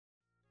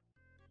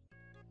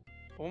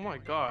Oh my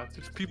god,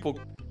 there's people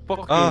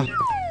fucking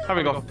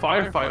having a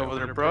firefight over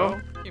there,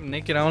 bro. I'm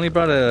naked. I only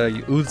brought a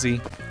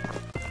Uzi.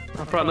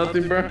 I brought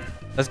nothing, bro.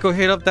 Let's go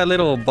hit up that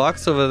little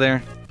box over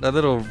there. That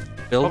little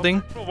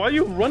building. Bro, why are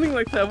you running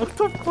like that? What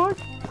the fuck?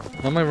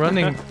 Why am I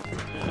running?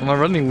 Am I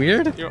running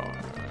weird?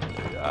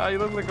 Yeah, you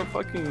look like a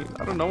fucking...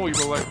 I don't know what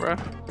you look like, bro.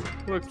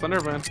 You look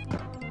Thunderman.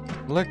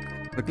 Look,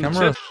 the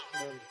camera.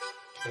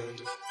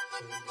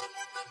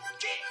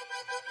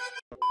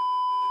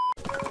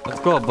 Let's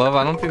go above.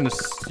 I don't think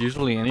there's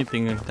usually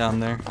anything down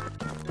there.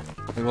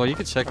 Well, you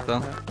could check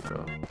though.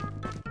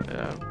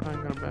 Yeah,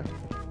 I'm going back.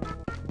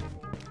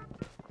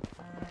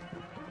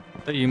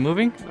 Are you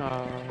moving?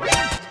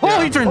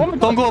 Oh, he turned! Oh,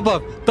 don't go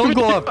above! Don't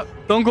go up!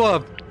 Don't go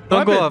up!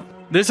 Don't go up!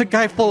 There's a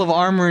guy full of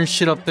armor and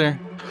shit up there.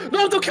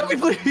 No, don't kill me,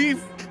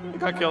 please! I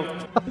got killed.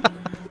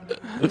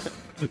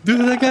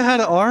 Dude, that guy had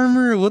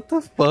armor. What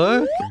the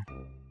fuck?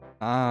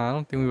 I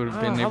don't think we would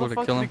have been able to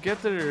kill him. How the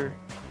fuck did you get there?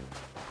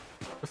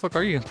 Where the fuck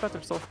are you? I got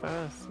there so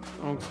fast.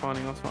 I'm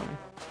spawning, I'm spawning.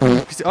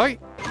 Oi!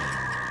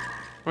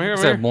 I'm here,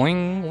 Is that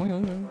boing,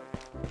 boing, boing?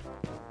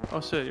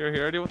 Oh shit, you're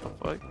here already? What the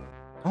fuck?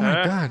 Oh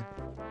my god.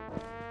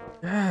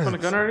 Yes. Found a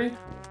gun already?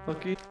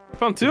 Lucky.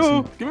 Found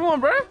two! Give me one,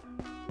 bro!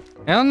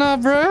 Hell no,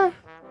 bro!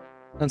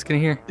 Let's get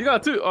in here. You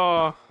got two?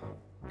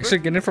 Actually,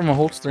 get it from a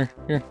holster.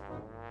 Here.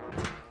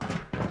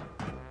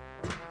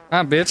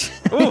 Ah, bitch.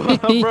 Oh,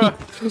 bro.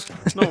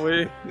 No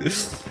way.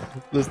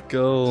 Let's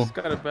go. Just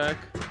got it back.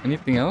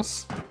 Anything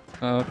else?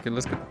 Oh, okay,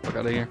 let's get the fuck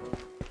out of here.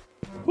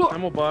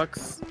 Ammo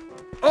box.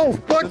 Oh,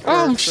 fuck!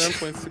 Oh, shit!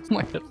 7.6.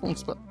 My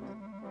headphones fell.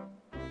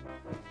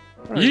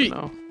 Right,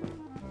 no.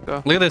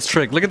 Look at this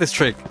trick. Look at this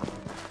trick.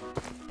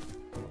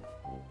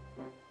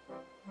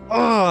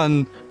 Oh,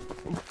 and...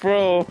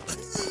 Bro.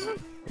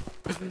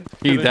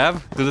 You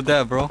dab? Do the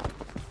dab, bro.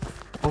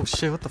 Oh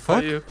shit, what the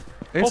fuck? You?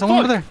 Hey, someone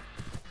over there.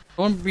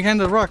 Someone behind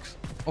the rocks.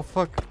 Oh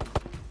fuck.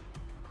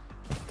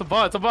 It's a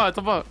bot, it's a bot, it's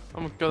a bot.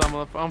 I'm gonna kill that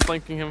motherfucker. I'm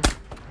flanking him.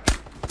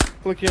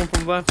 Flanking him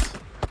from left.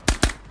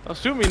 Oh,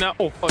 shoot me now.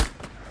 Oh fuck.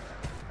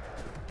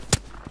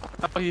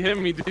 Oh, he hit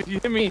me, dude. He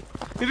hit me.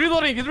 He's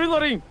reloading, he's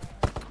reloading.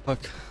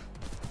 Fuck.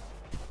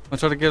 I'll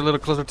try to get a little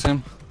closer to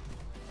him.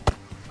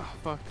 Oh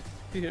fuck.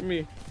 He hit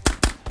me.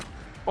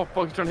 Oh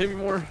fuck, he's trying to hit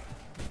me more. I'm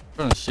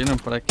trying to shoot him,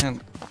 but I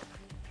can't.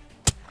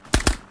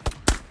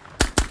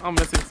 I'm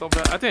missing so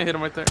bad. I think I hit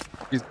him right there.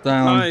 He's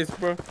down. Nice,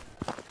 bro.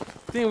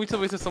 Damn, we just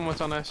wasted so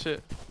much on that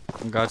shit.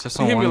 Gotcha,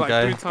 He hit me one like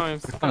guy. 3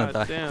 times. gonna God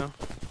die. damn.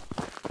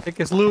 Take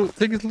his loot.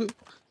 Take his loot.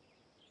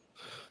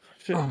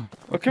 Shit. Oh,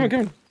 come on, come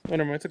on. Oh,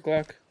 never mind. It's a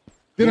Glock.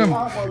 Get him.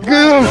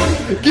 Get him.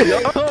 Get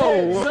him.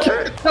 Oh,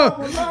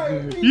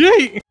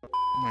 Yay. Oh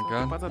my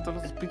god. Pasa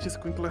todos los pinches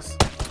squinkles.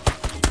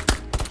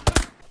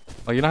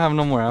 Oh, you don't have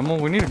no more ammo?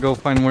 We need to go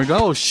find more.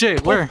 Oh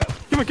shit, where?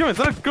 Come on, come on. Is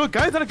that a good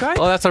guy? Is that a guy?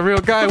 Oh, that's a real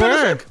guy.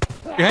 Where?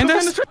 Behind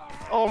us?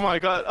 Oh my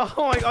god.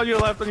 Oh my god. On your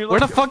left, on your Where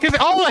left. the fuck is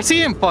it? Oh, I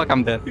see him. Fuck,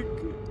 I'm dead.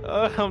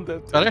 I'm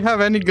dead. I don't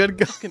have any good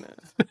guns.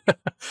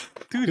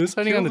 Dude, he was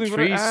hiding on the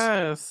trees.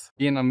 Ass.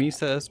 Being a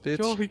misa ass bitch.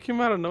 Yo, he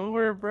came out of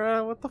nowhere,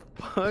 bro. What the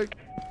fuck?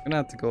 I'm gonna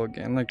have to go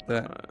again like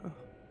that.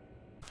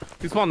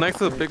 He spawned next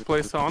to the big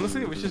place, so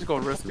honestly, we should just go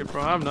risk it,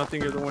 bro. I have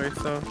nothing either way,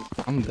 so.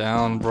 I'm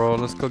down, bro.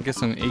 Let's go get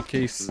some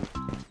AKs.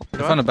 I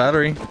found a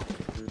battery.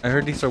 I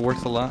heard these are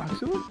worth a lot.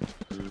 Actually?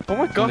 Oh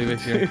my god. I'll leave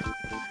it here.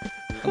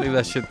 I'll leave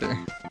that shit there.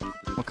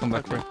 I'll come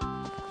back for it.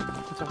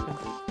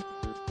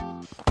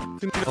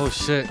 Oh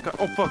shit.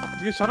 Oh fuck.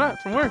 You get shot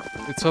at? From where?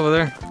 It's over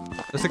there.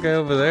 There's a guy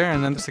over there,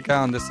 and then there's a guy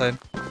on this side.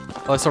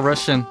 Oh, it's a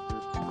Russian.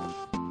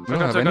 We don't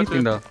have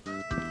anything though.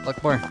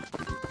 Akbar.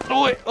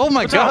 Oh wait! Oh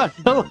my god!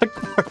 Akbar.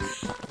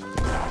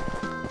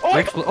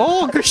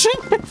 Oh, Christian!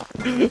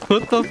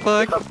 What the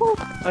fuck?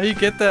 How you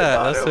get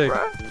that? That's sick.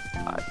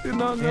 I did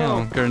not know.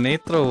 Damn,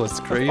 grenade throw was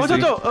crazy. Oh,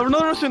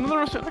 another Russian, another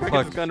Russian. I gotta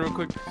get this gun real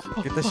quick.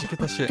 Get that shit, get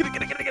that shit. Get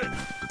it.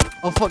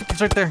 Oh fuck, he's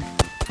right there.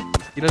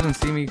 He doesn't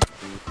see me.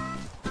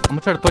 I'm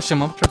gonna try to push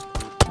him. Oh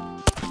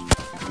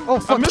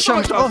fuck,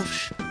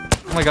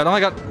 oh my god,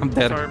 I'm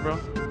dead. Sorry, bro.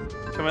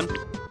 Come in.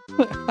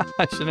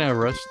 I shouldn't have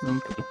rushed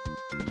him.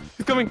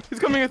 He's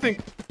coming, I think.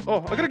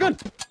 Oh, I got a gun.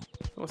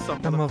 What's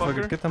up,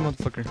 motherfucker? Get that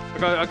motherfucker.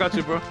 I got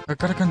you, bro. I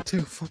got a gun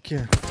too, fuck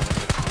yeah.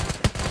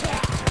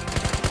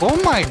 Oh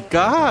my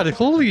god,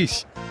 holy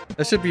sh...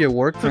 That should be a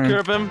work Took care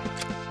of him.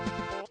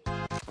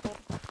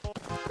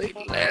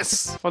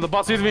 Less. Oh, the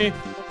boss sees me.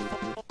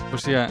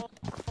 Where's he at?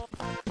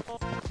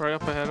 Right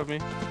up ahead of me.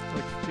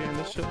 Like, behind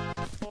this shit.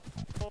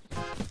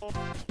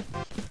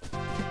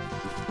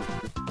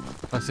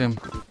 That's him.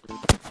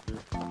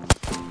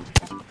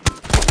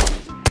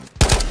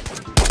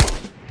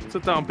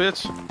 Sit down,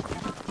 bitch.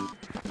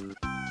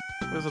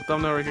 There's a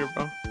thumbnail right here,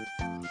 bro.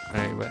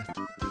 Alright, wait.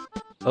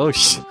 Oh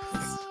shit.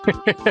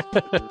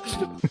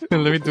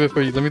 Let me do it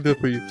for you.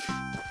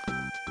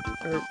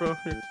 Alright, bro.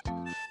 Here.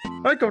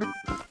 Hi, cabrón.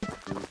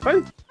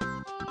 Hi.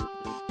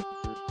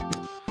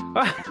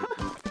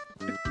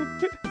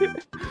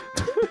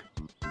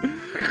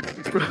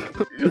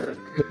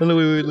 Oh,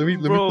 wait, let me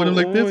put him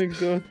like this. Oh my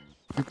god.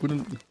 You put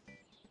him...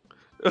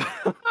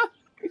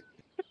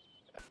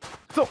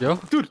 So,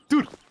 Yo?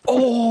 dude.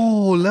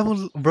 Oh,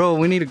 level, bro.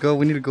 We need to go,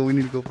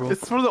 bro.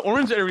 It's for the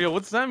orange area.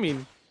 What's that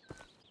mean?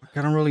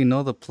 I don't really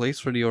know the place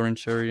for the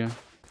orange area.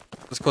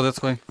 Let's go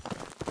this way.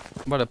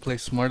 I'm about to play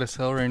smart as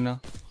hell right now.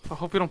 I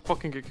hope you don't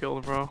fucking get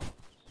killed, bro.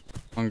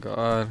 Oh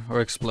god,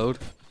 or explode.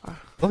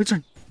 Oh, he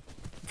turned.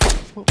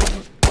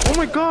 Oh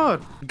my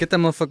god! Get that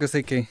motherfucker's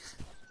AK.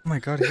 Oh my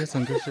god, he has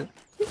some good shit.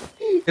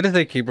 Get his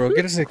AK, bro.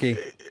 Get his AK.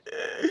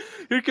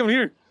 Here, come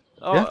here.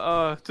 Oh,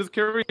 Yeah? just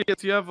carry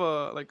it. You have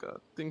like a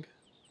thing.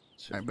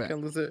 Shit, I bet.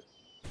 can't lose it.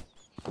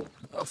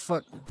 Oh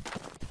fuck.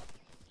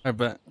 I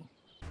bet.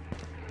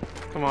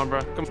 Come on,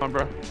 bro. Come on,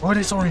 bro. Oh, it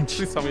is orange.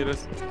 Please tell me it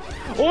is.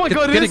 Oh my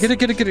god, get it is! it.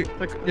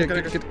 Like, Yeah,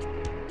 okay, get it.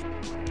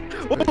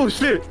 Oh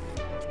shit!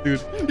 Dude.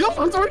 Yo,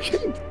 it's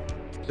working!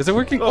 Is it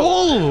working?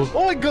 Oh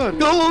my god!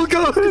 Oh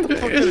god! Get the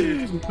fuck out of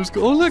here. Let's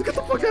go. Oh look! Get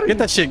the fuck out of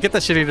here! Get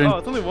that shit, Aiden. Oh,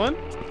 it's only one?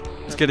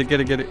 Let's get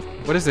it.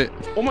 What is it?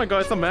 Oh my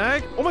god, it's a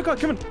mag? Oh my god,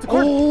 come on! It's a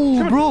card! Oh,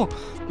 Come on. bro!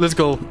 Let's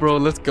go, bro.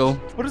 Let's go.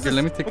 What is Here, this?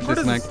 let me take What card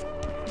this is mag. this?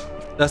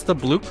 That's the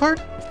blue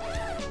card?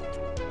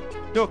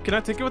 Yo, can I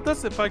take it with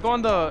us? If I go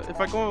to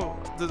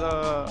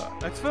the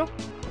exfil?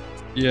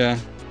 Yeah.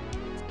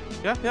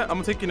 Yeah,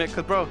 I'm taking it,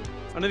 cause bro,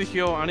 I need to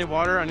heal, I need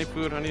water, I need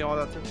food, I need all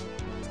that too.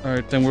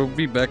 Alright, then we'll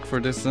be back for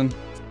this then.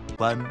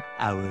 1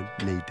 hour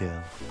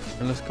later.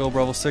 And let's go,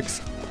 Bravo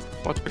 6.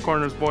 Watch the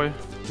corners, boy.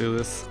 Do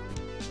this.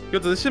 Yo,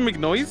 does this shit make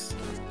noise?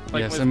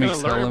 Yes, when it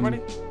it's gonna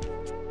alert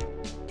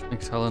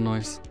makes hella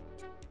noise.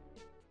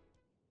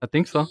 I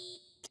think so.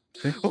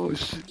 See? Oh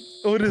shit.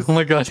 Oh, it is. Oh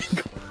my god.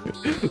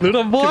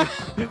 Little boy.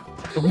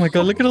 Oh my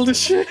god, look at all this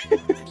shit.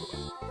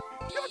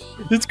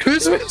 It's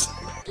Christmas.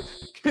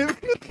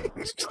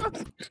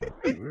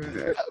 Oh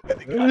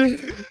my god.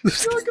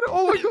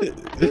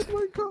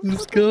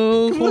 Let's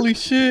go. Holy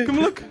shit. Come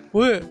look.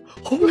 What?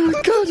 Oh my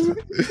god.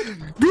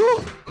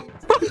 Bro.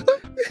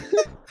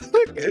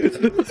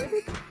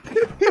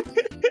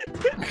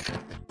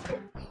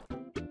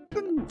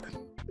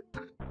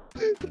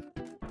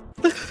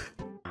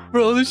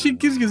 Bro, this shit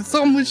gives you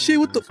so much shit.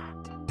 What the?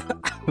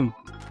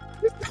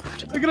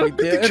 Look at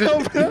the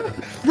camera.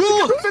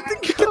 Bro,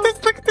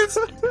 Look at this.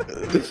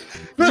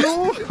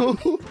 No.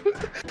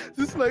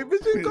 This night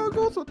vision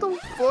goggles. What the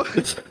fuck?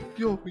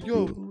 Yo.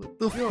 what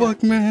the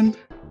fuck, man?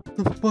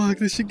 The fuck?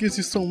 This shit gives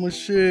you so much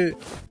shit.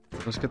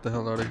 Let's get the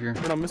hell out of here.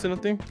 We're not missing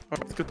anything. Alright,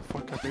 let's get the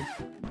fuck out of here.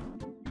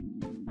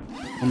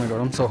 Oh my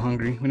god, I'm so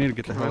hungry. We need to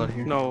get the hell out of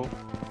here. No.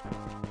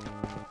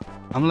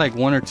 I'm like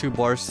 1 or 2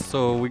 bars,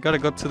 so we gotta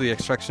go to the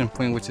extraction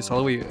point, which is all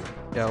the way,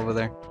 over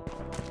there.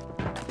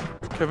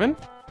 Kevin?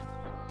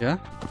 Yeah?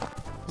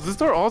 Is this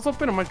door also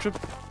open on my trip?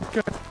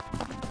 Okay.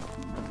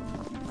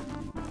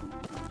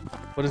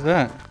 What is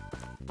that?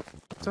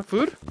 Is that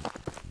food?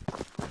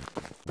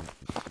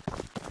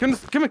 Come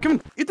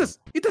on. Eat this.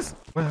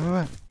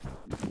 Wait.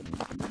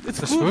 It's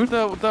This food.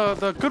 food?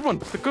 The good one.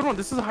 The good one.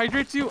 This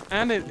hydrates you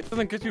and it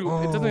doesn't get you.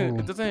 Oh. It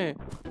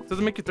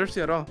doesn't make you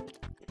thirsty at all.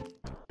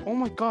 Oh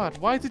my god.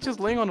 Why is it just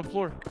laying on the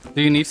floor?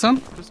 Do you need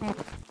some? There's someone.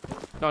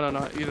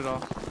 No. Eat it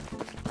all.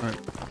 Alright.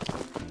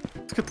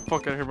 Let's get the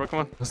fuck out of here, bro. Come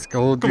on. Let's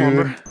go,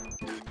 dude.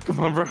 Come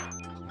on, bro.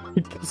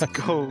 Let's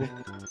go.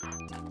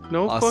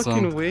 No Awesome.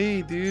 fucking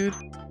way, dude.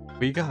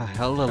 We got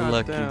hella God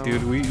lucky, damn.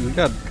 dude. We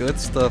got good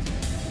stuff.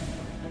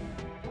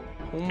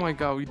 Oh my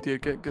god, we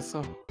did get good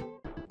stuff.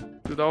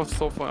 Dude, that was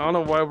so fun. I don't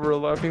know why we're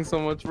laughing so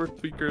much. We're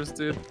tweakers,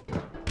 dude.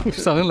 We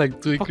sounded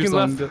like tweakers Fucking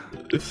on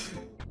laugh.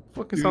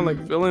 Fucking sound like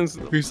villains.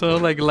 We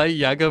sound like Light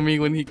Yagami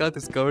when he got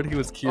discovered he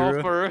was Kira.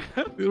 Oh, for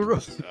real?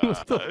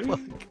 What the fuck?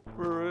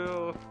 For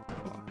real.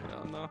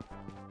 Hell no.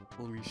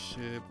 Holy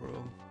shit,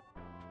 bro.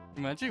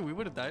 Imagine we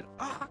would have died.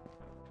 Ah!